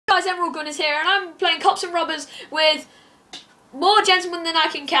guys, Emerald Gun is here, and I'm playing Cops and Robbers with more gentlemen than I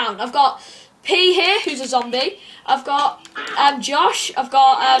can count. I've got P here, who's a zombie. I've got Josh. I've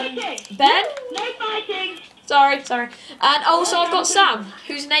got Ben. No fighting. Sorry. And also I've got Sam,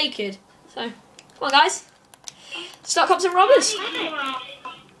 who's naked. So, come on, guys. Start Cops and Robbers.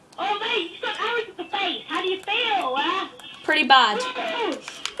 Oh, mate, you've got arrows to the face. How do you feel? Pretty bad.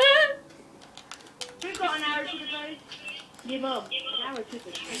 Who got an arrow to the face? Your mum. An arrow to the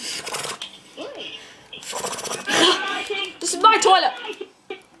face. This is my toilet.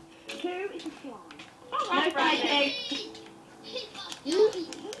 Two is a fly. No fighting.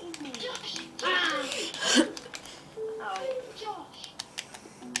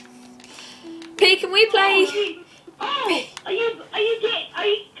 P, can we play? Oh, are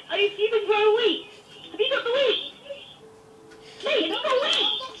you feeling for a week? Have you got the weed? Mate, have you got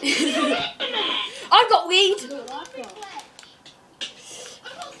weed? I've got weed.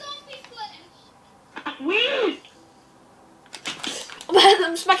 That's weird.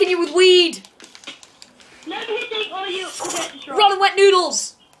 I'm smacking you with weed. Never hitting or you will get destroyed. Rolling wet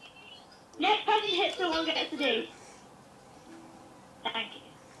noodles. Next person hits someone gets a D. Thank you.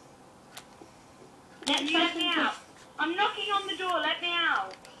 Next let me out. I'm knocking on the door, let me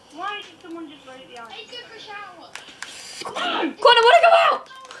out. Why did someone just raise the eye? Let's go for a shower. No! Come on, I want to go out.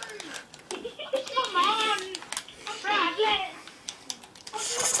 Come on! Brad,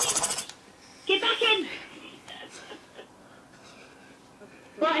 get back in!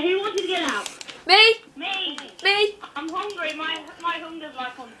 Right, who wanted to get out? Me. Me! Me. I'm hungry, my hunger's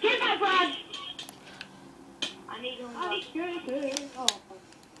like on. Get back, Brad! I need hunger. Wait,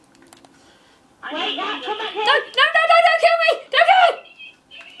 come back here! No, don't kill me! Don't kill me!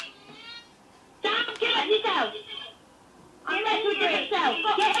 Sam, get in yourself! I'm ready to get yourself!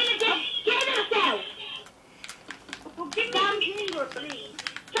 Get in a cell! Well, give me some hunger, please.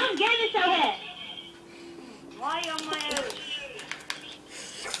 Sam, get in a cell here! Why are you on my own?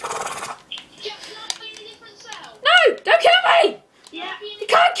 Jack's not playing a different cell. No, don't kill me! Yeah. You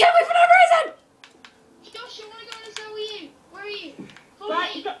can't kill me for no reason! Josh, I want to go in a cell with you. Where are you?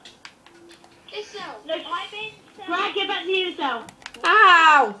 Right, This cell. no, I'm in cell. Right, get back to your cell.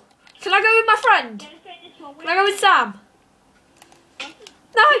 Ow! Can I go with my friend? Go straight this one. Can I go with Sam? No!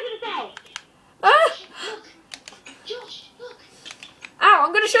 Go to the cell. Ah! Look. Josh, look. Ow,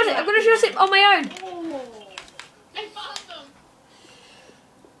 I'm gonna shut it. I'm gonna shut it on my own. Oh. I found them.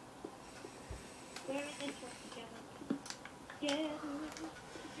 We're in this one together. Yeah.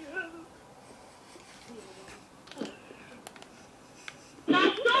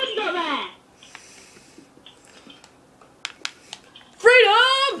 Nice one you got there.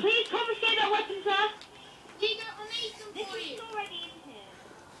 Freedom! Please confiscate that weapon, sir. Digo, I need them This for is you. already in here.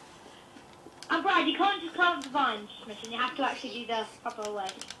 And Brad, you can't just climb up the vines mission. You have to actually do the proper way.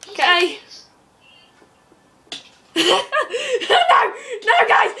 Okay. No,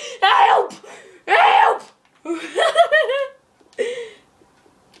 guys! Help! Help!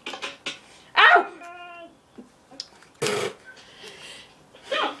 Ow!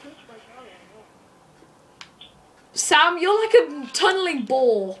 Stop! Sam, you're like a tunneling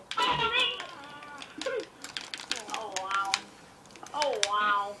ball. Oh wow. Oh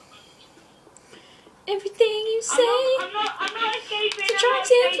wow. Everything you say I'm not escaping.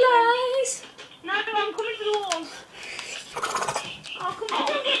 attractive lies. No, I'm coming to the wall. Oh, come on.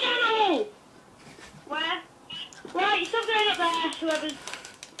 Don't get down the wall. Where? Right, stop going up there, whoever's...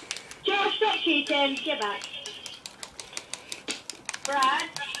 Josh, stop shooting. Get back. Brad.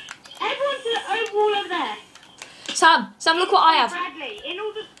 Everyone to the wall over there. Sam, look what I have. Bradley, in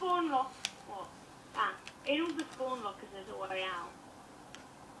all the spawn lock... What? In all the spawn lockers, there's a way out.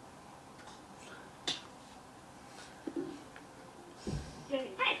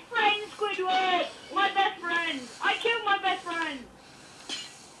 Best friend, Squidward! My best friend! I killed my best friend!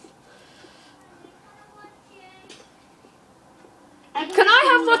 Can I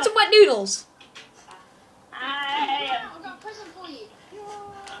have lots of wet noodles? I've got a present for you.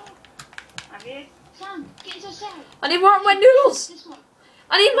 Have you? Sam, get into a cell. I need more wet noodles. This one.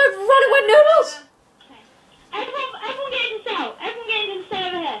 I need my running wet noodles. Okay. Everyone get into the cell. Everyone get into the cell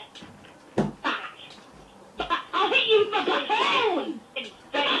over here. Back. I'll hit you with my baton!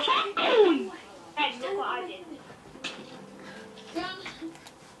 Baton! Hey, look what I did. Run.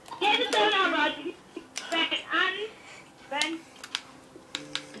 Get in the cell now, Rod. Ben.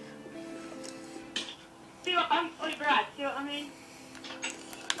 See what I mean?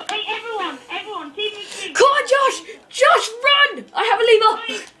 Hey, everyone, team me three. Come on, Josh! Josh, run! I have a lever.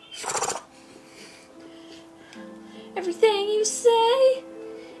 Everything you say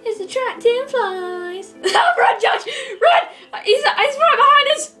is attracting flies. Run, Josh! Run! He's right behind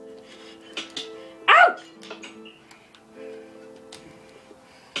us!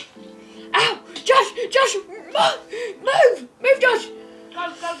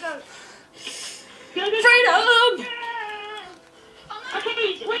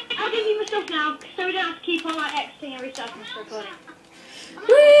 I'll give you my stuff now, so we don't have to keep on like exiting every second for recording.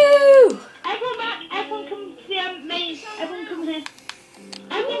 Woo! Everyone back, everyone come to the main, everyone come here.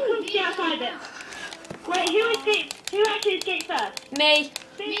 Everyone come to the outside bit. Wait, who actually escaped first? Me.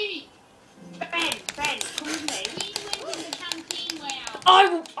 Me. Ben, come with me. We went in the canteen way out.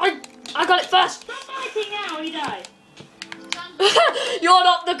 I got it first. Stop fighting now or you die. You're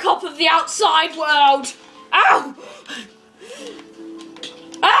not the cop of the outside world. Ow!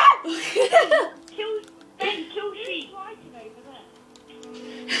 Ah! Kill sheep.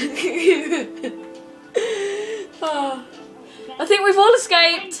 Oh, I think we've all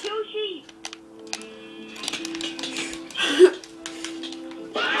escaped. Kill sheep.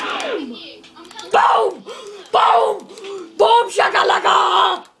 Boom! Boom! Boom!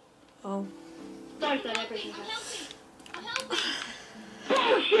 Shakalaka! Oh. Sorry, son, everything. I'm helping.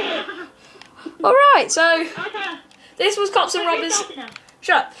 Alright, so Okay. this was Cops and Robbers.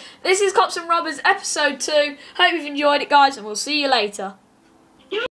 Shut up. This is Cops and Robbers episode 2. Hope you've enjoyed it, guys, and we'll see you later.